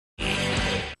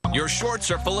Your shorts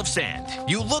are full of sand.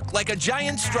 You look like a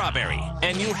giant strawberry.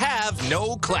 And you have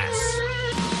no class.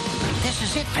 This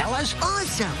is it, fellas.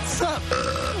 Awesome.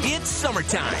 It's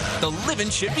summertime. The living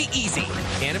should be easy.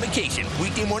 Animation,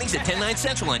 weekday mornings at 10, 9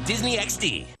 Central on Disney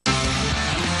XD.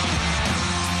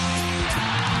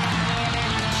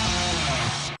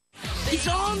 It's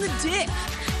on the dick.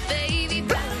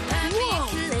 Whoa.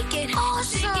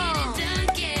 Awesome.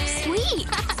 Sweet.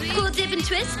 Cool dip and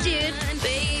twist, dude.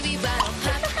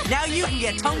 Now you can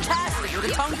get tongue-tastic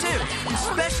with a tongue too.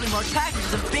 Especially more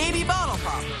packages of baby bottle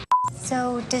pop.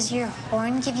 So, does your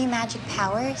horn give you magic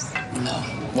powers? No.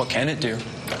 What can it do?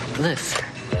 Listen.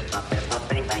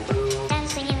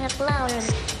 Dancing in the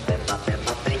flowers.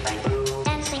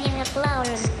 Dancing in the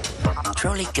flowers.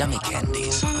 Trolley gummy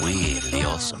candies. Really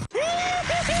awesome.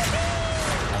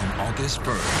 On August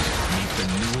 1st, meet the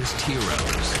newest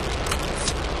heroes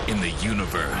in the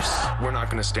universe. We're not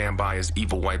going to stand by as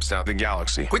evil wipes out the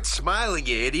galaxy. Quit smiling,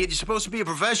 you idiot. You're supposed to be a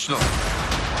professional.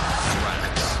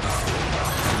 Drax,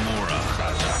 Gamora,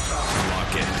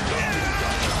 Rocket,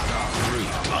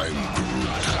 Groot,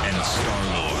 and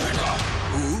Star-Lord.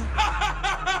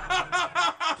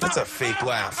 That's a fake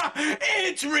laugh.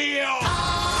 It's real!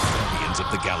 Guardians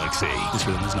of the Galaxy. This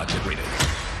film is not yet rated.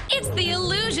 It's the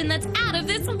illusion that's out of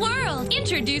this world.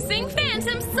 Introducing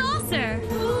Phantom Saucer.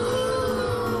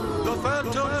 The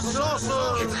Phantom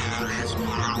Saucer!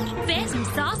 Phantom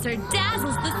Saucer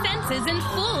dazzles the senses and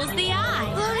fools the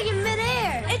eye. Floating in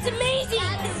midair. It's amazing.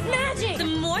 It's magic. The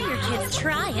more your kids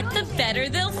try it, the better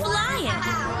they'll fly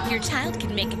it. Your child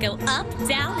can make it go up,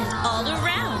 down, and all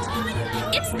around.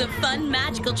 It's the fun,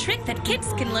 magical trick that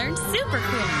kids can learn super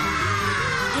quick.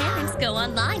 Parents, go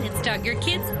online and start your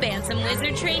kids' Phantom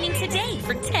Wizard training today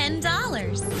for $10.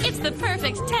 It's the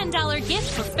perfect $10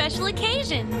 gift for special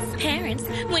occasions. Parents,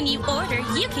 when you order,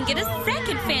 you can get a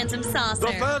second Phantom Saucer.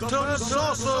 The Phantom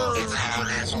Saucer!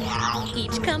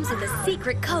 Each comes with a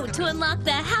secret code to unlock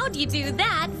the How'd You Do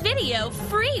That video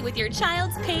free with your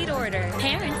child's paid order.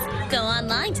 Parents, go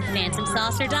online to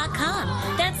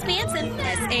PhantomSaucer.com. That's Phantom,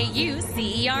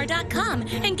 SAUCER.com,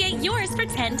 and get yours for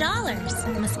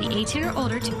 $10. Must be 18 or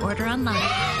older to order online.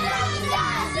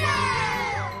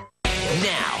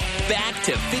 Now, back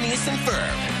to Phineas and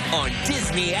Ferb on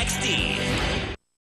Disney XD.